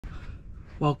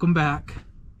Welcome back.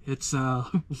 It's a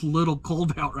little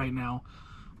cold out right now,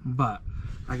 but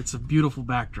it's a beautiful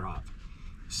backdrop.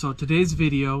 So today's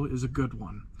video is a good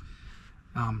one.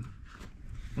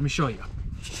 Let me show you.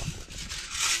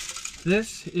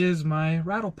 This is my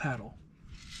rattle paddle.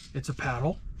 It's a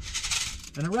paddle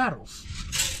and it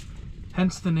rattles,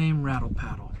 hence the name rattle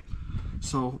paddle.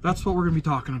 So that's what we're going to be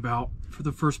talking about for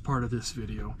the first part of this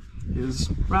video,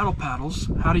 is rattle paddles,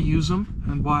 how to use them,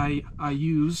 and why I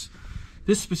use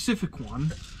this specific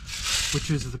one, which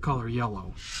is the color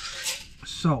yellow.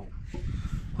 So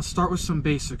let's start with some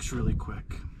basics really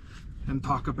quick and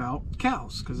talk about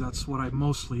cows, because that's what I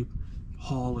mostly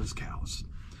haul, is cows.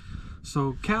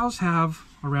 So cows have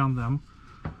around them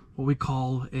what we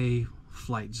call a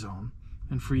flight zone,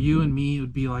 and for you and me it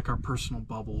would be like our personal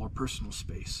bubble or personal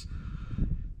space.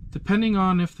 Depending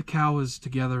on if the cow is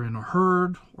together in a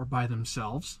herd or by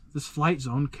themselves, this flight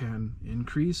zone can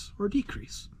increase or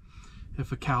decrease.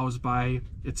 If a cow is by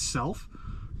itself,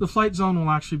 the flight zone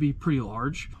will actually be pretty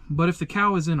large. But if the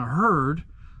cow is in a herd,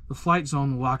 the flight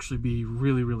zone will actually be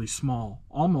really, really small.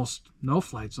 Almost no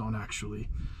flight zone, actually.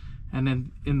 And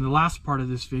then in the last part of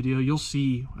this video, you'll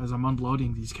see as I'm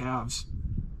unloading these calves,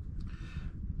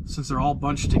 since they're all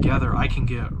bunched together, I can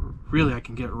get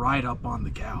right up on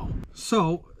the cow.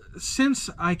 So since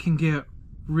I can get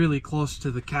really close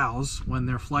to the cows when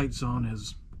their flight zone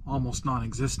is almost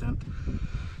non-existent,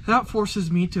 that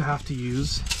forces me to have to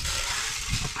use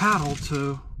a paddle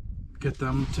to get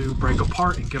them to break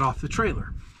apart and get off the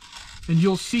trailer. And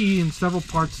you'll see in several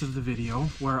parts of the video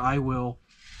where I will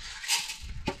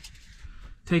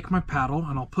take my paddle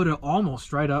and I'll put it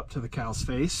almost right up to the cow's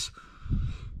face.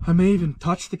 I may even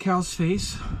touch the cow's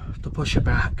face to push it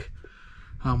back.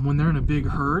 When they're in a big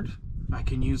herd, I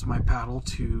can use my paddle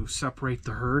to separate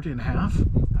the herd in half,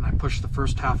 and I push the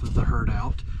first half of the herd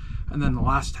out, and then the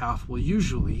last half will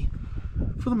usually,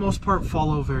 for the most part,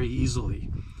 follow very easily.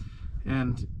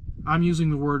 And I'm using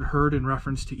the word herd in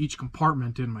reference to each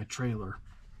compartment in my trailer.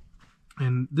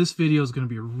 And this video is going to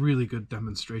be a really good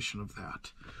demonstration of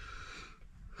that.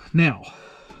 Now,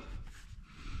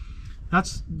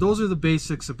 those are the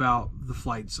basics about the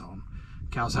flight zone.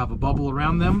 Cows have a bubble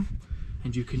around them,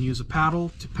 and you can use a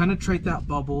paddle to penetrate that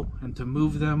bubble and to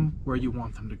move them where you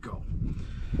want them to go.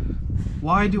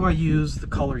 Why do I use the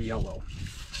color yellow?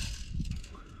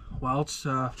 Well, it's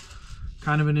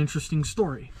kind of an interesting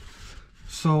story.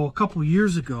 So a couple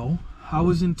years ago, I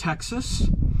was in Texas,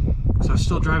 because I was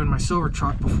still driving my silver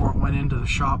truck before it went into the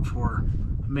shop for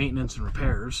maintenance and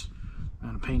repairs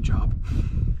and a paint job.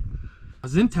 I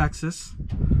was in Texas,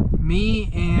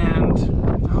 me and,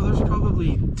 there's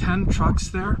probably 10 trucks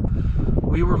there.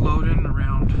 We were loading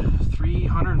around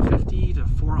 350 to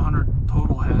 400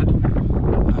 total head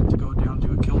to go down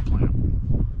to a kill plant.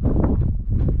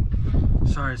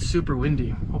 Sorry, it's super windy.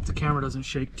 Hope the camera doesn't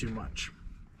shake too much.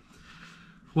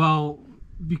 Well,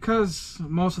 because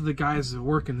most of the guys that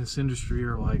work in this industry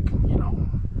are like,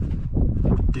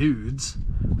 dudes,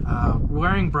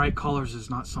 wearing bright colors is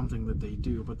not something that they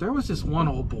do. But there was this one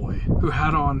old boy who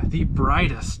had on the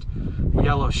brightest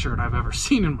yellow shirt I've ever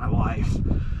seen in my life.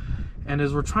 And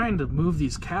as we're trying to move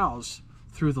these cows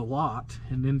through the lot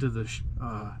and into the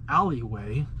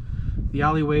alleyway, the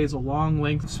alleyway is a long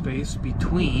length space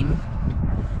between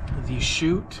the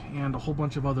chute and a whole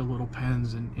bunch of other little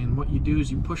pens. And what you do is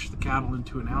you push the cattle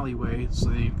into an alleyway so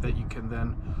that you can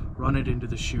then run it into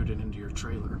the chute and into your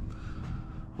trailer.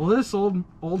 Well, this old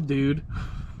dude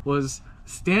was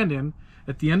standing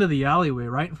at the end of the alleyway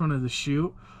right in front of the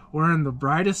chute wearing the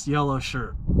brightest yellow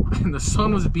shirt, and the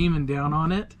sun was beaming down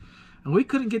on it, and we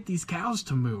couldn't get these cows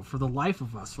to move for the life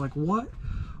of us. Like, what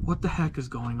the heck is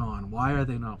going on? Why are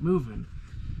they not moving?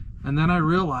 And then I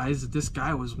realized that this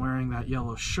guy was wearing that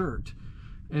yellow shirt,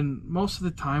 and most of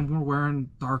the time we're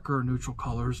wearing darker or neutral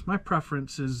colors. My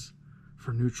preference is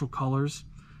for neutral colors.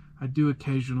 I do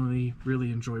occasionally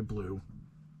really enjoy blue.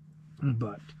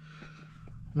 But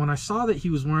when I saw that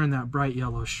he was wearing that bright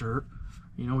yellow shirt,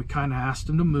 we kind of asked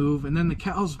him to move, and then the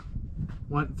cows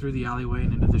went through the alleyway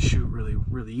and into the chute really,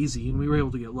 really easy, and we were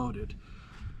able to get loaded.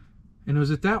 And it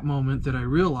was at that moment that I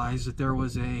realized that there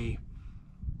was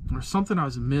something I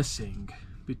was missing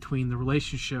between the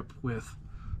relationship with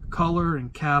color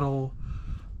and cattle,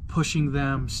 pushing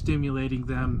them, stimulating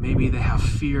them. Maybe they have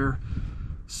fear.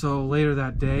 So later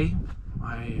that day,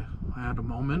 I had a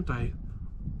moment. I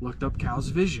looked up cow's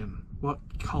vision. What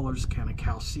colors can a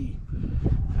cow see?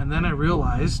 And then I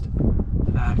realized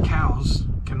that cows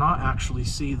cannot actually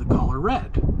see the color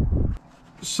red.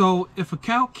 So if a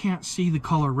cow can't see the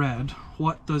color red,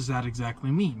 what does that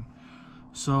exactly mean?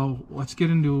 So let's get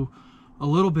into a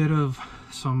little bit of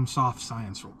some soft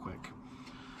science real quick.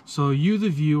 So you, the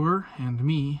viewer, and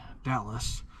me,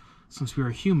 Dallas, since we are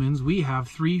humans, we have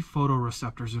 3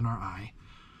 photoreceptors in our eye.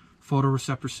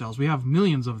 Photoreceptor cells. We have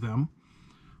millions of them,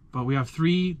 but we have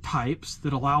 3 types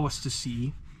that allow us to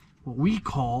see what we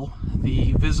call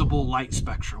the visible light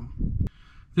spectrum.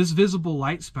 This visible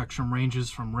light spectrum ranges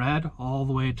from red all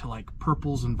the way to like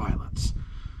purples and violets.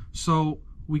 So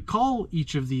we call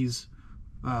each of these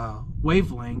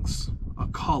wavelengths a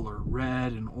color: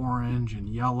 red and orange and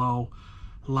yellow,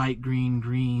 light green,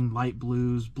 green, light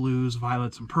blues, blues,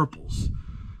 violets, and purples.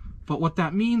 But what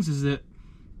that means is that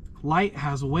light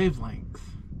has a wavelength,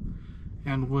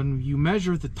 and when you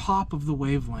measure the top of the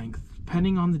wavelength,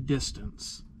 depending on the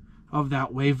distance of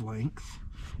that wavelength,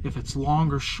 if it's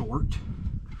long or short,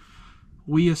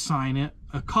 we assign it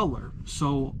a color.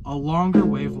 So a longer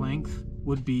wavelength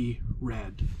would be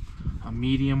red. A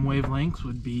medium wavelength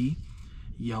would be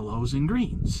yellows and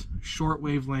greens. Short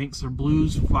wavelengths are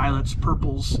blues, violets,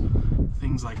 purples,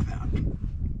 things like that.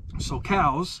 So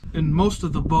cows and most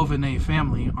of the bovinae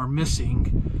family are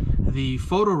missing the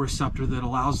photoreceptor that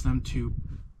allows them to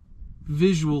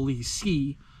visually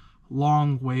see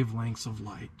long wavelengths of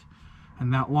light.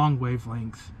 And that long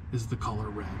wavelength is the color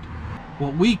red.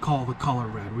 What we call the color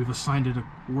red, we've assigned it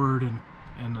a word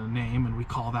and a name, and we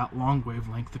call that long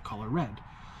wavelength the color red.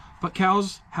 But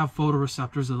cows have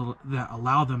photoreceptors that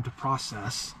allow them to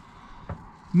process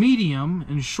medium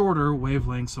and shorter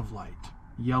wavelengths of light,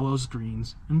 yellows,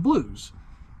 greens, and blues.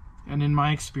 And in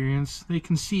my experience, they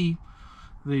can see,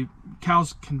 the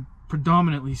cows can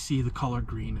predominantly see the color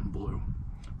green and blue,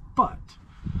 but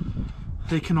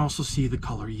they can also see the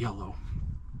color yellow.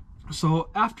 So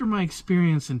after my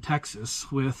experience in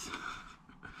Texas with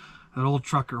that old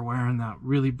trucker wearing that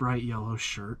really bright yellow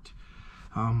shirt,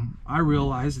 I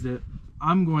realized that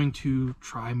I'm going to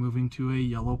try moving to a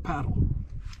yellow paddle.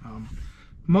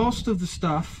 Most of the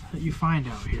stuff that you find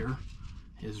out here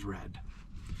is red.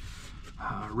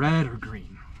 Red or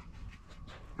green.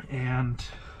 And,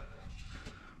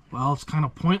 well, it's kind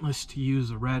of pointless to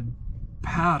use a red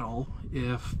paddle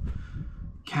if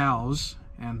cows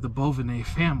and the bovinae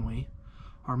family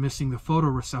are missing the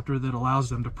photoreceptor that allows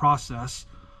them to process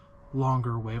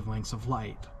longer wavelengths of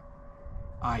light,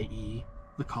 i.e.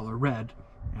 the color red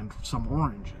and some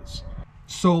oranges.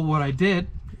 So what I did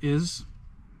is,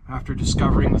 after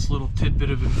discovering this little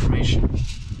tidbit of information,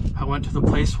 I went to the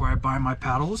place where I buy my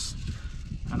paddles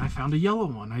and I found a yellow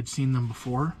one. I'd seen them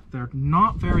before. They're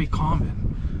not very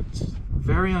common. It's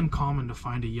very uncommon to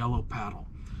find a yellow paddle.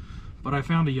 But I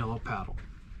found a yellow paddle.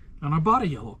 And I bought a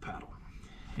yellow paddle.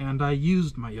 And I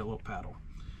used my yellow paddle.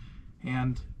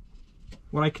 And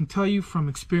what I can tell you from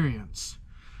experience,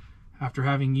 after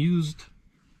having used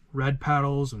red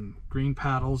paddles and green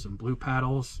paddles and blue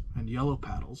paddles and yellow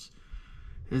paddles,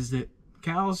 is that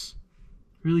cows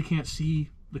really can't see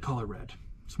the color red.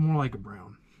 It's more like a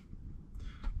brown.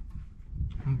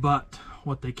 But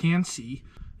what they can see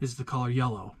is the color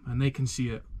yellow, and they can see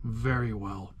it very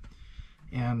well.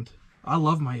 And I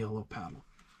love my yellow paddle.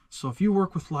 So if you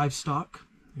work with livestock,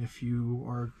 if you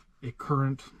are a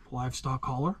current livestock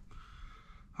hauler,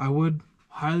 I would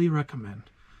highly recommend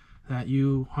that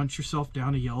you hunt yourself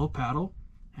down a yellow paddle,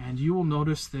 and you will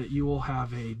notice that you will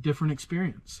have a different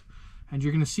experience. And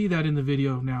you're going to see that in the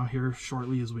video now here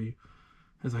shortly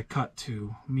as I cut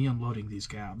to me unloading these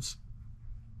calves.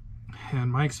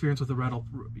 And my experience with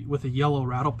a yellow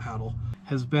rattle paddle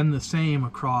has been the same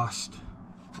across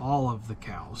all of the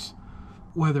cows,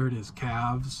 whether it is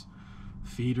calves,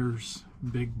 feeders,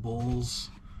 big bulls,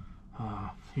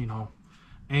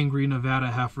 angry Nevada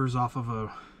heifers off of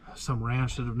some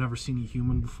ranch that have never seen a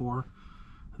human before.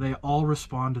 They all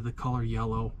respond to the color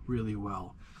yellow really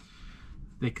well.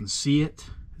 They can see it.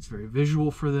 It's very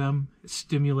visual for them. It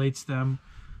stimulates them.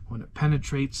 When it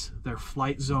penetrates their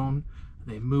flight zone,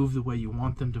 they move the way you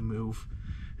want them to move.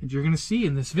 And you're going to see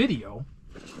in this video,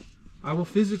 I will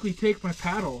physically take my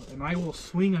paddle and I will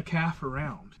swing a calf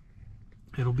around.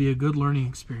 It'll be a good learning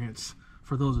experience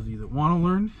for those of you that want to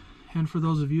learn and for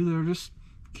those of you that are just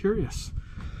curious.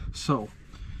 So,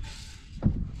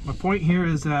 my point here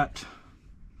is that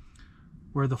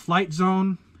where the flight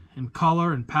zone and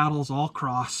color and paddles all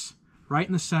cross, right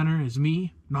in the center is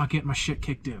me not getting my shit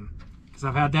kicked in. Because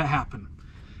I've had that happen.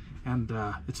 And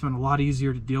it's been a lot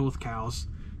easier to deal with cows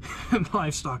and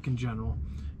livestock in general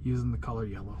using the color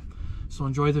yellow. So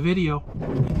enjoy the video.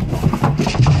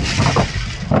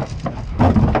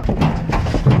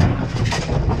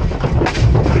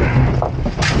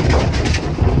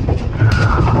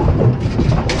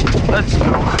 Let's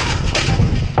go.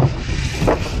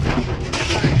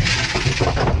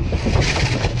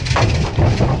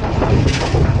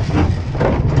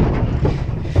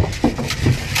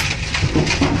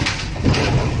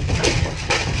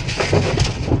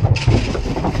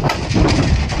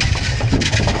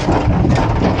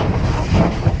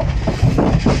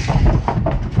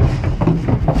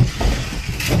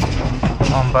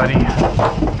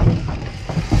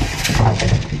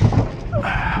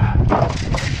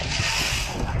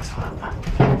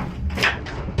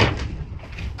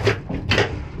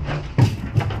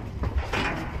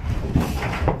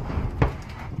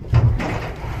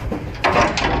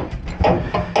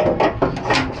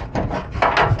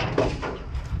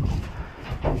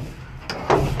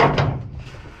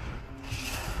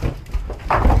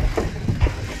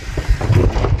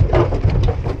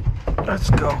 Let's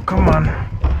go, come on.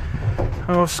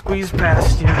 Oh, squeeze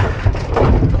past you. Get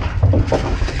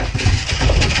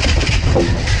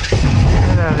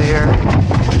out of here.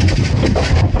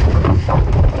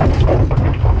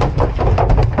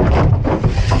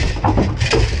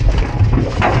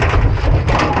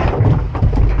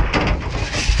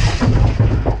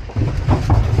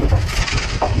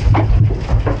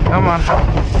 Come on.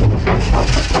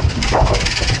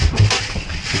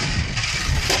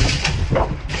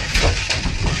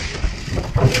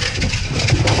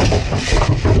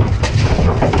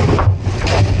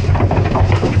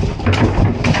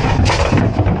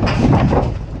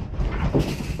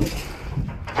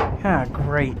 Yeah,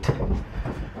 great.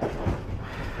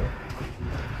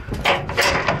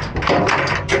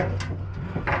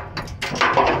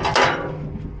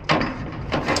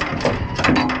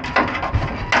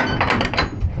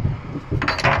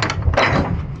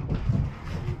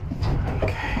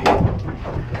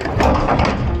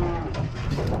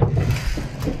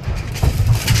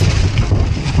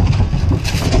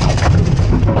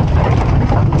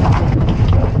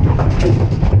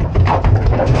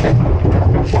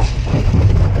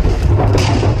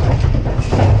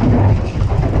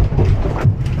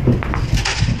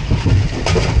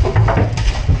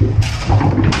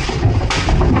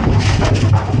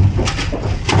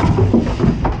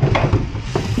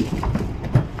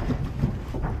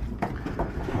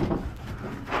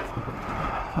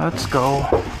 Let's go.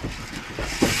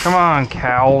 Come on,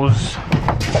 cows.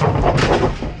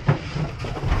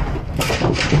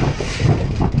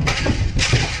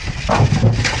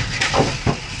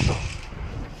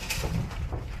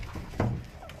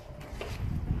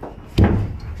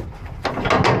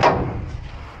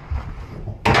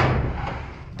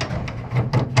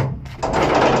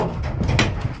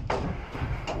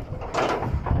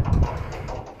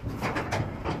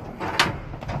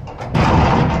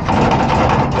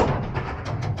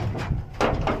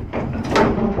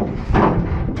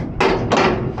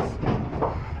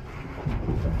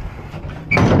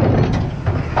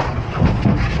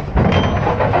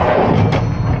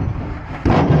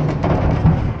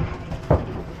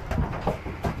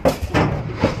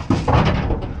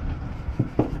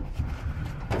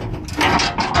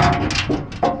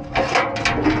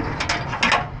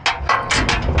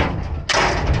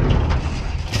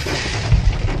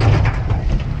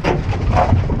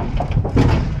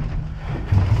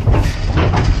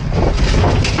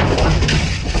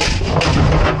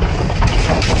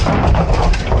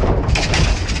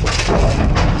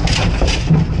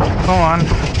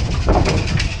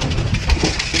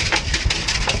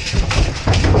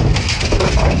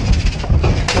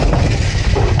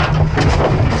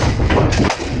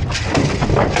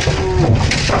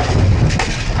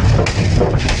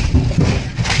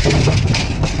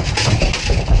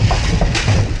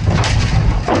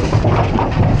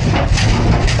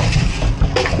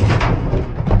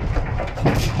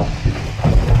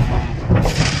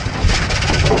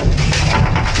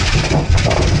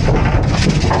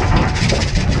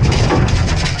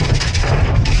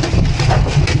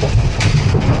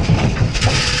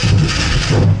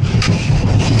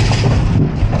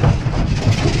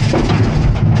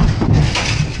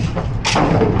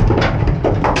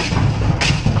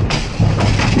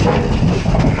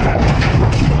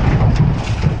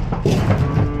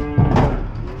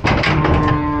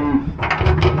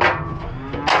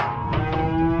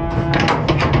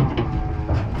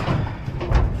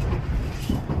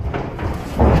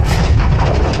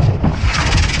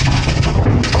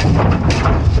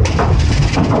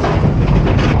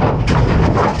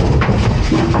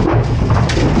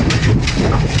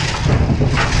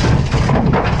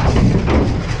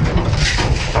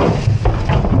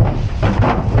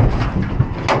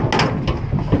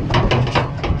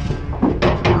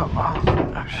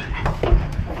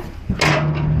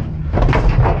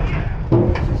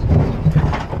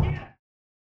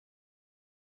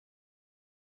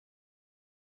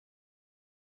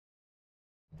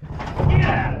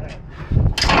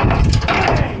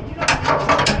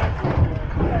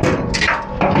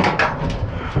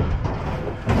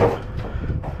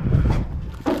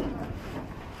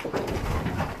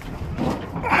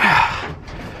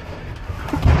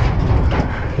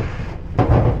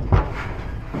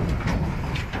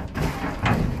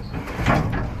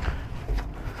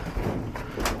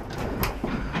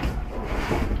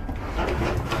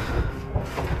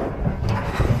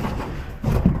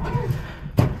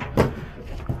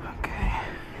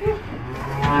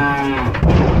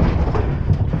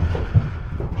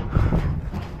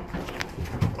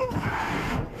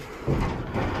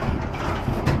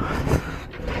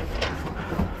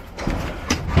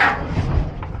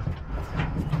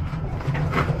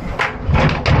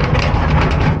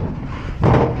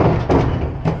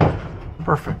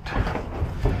 Perfect.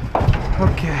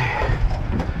 Okay.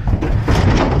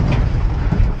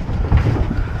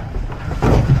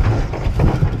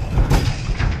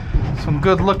 Some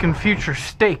good looking future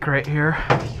steak right here.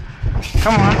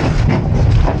 Come on.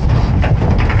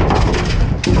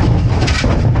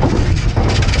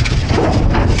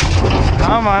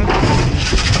 Come on.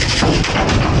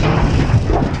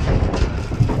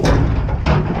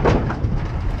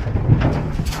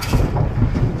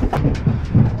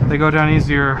 They go down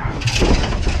easier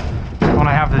when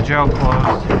I have the jail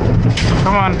closed.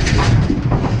 Come on.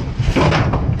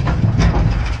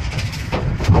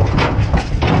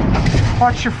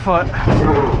 Watch your foot.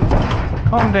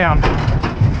 Calm down.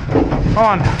 Come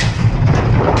on.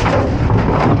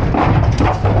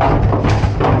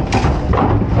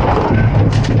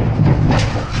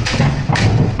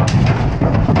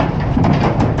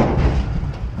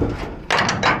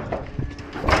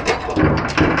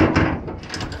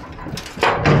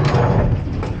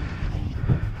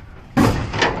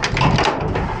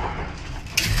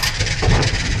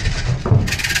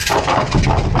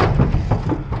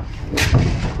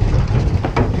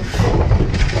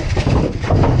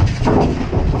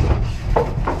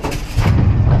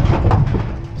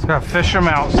 Gotta fish them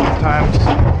out sometimes,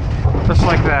 just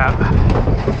like that.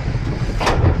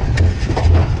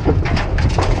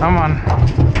 Come on.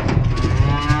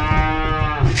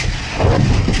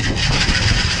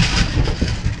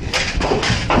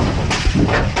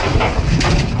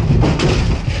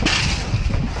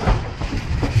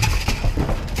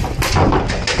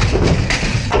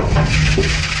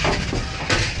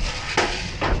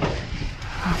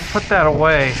 Put that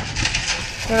away.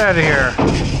 Get out of here.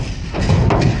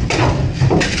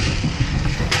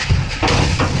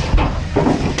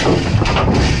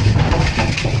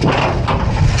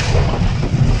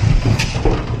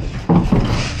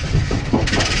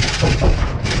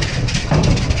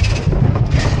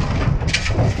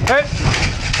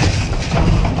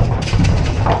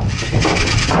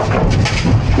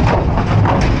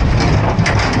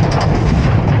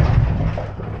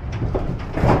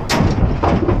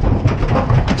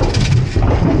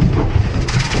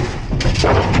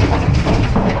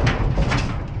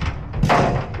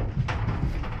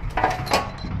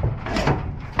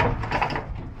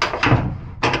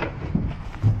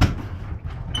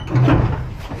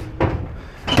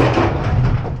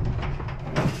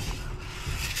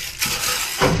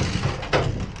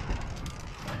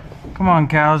 Come on,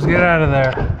 cows, get out of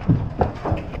there.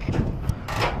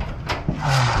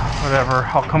 Whatever,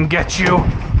 I'll come get you.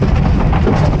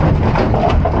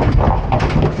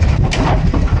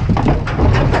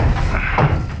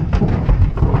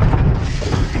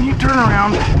 Can you turn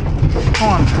around? Come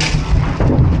on.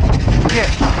 Get.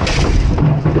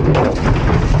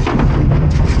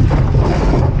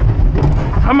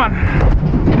 Come on.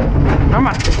 Come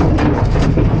on.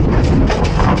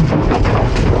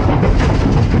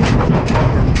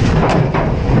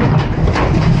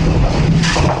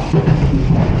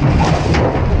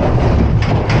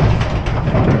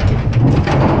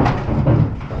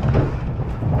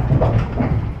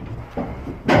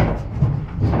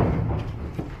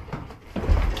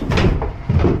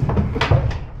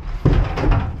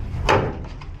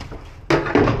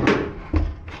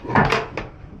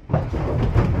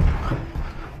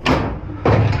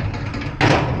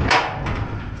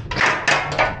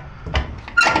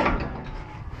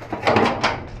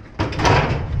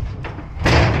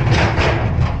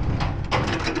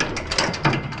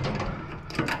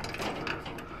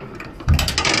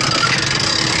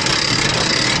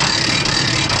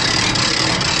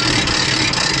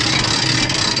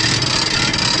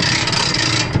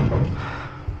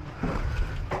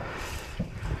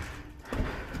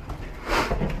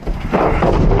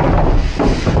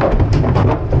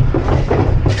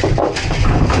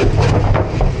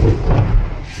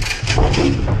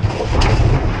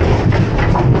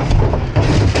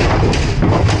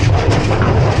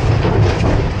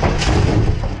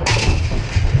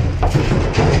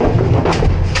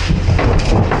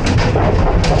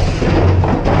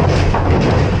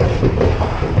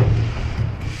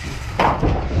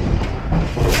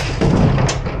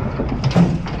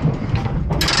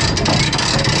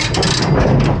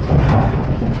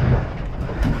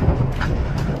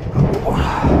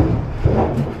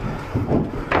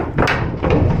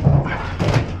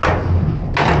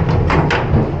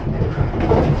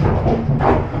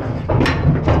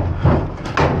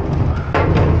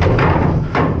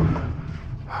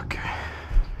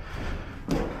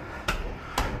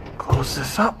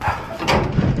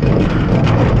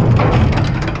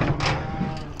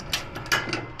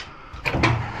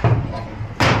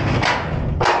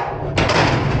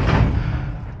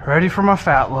 ready for my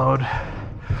fat load.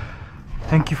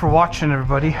 Thank you for watching,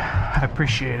 everybody. I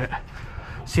appreciate it.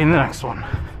 See you in the next one.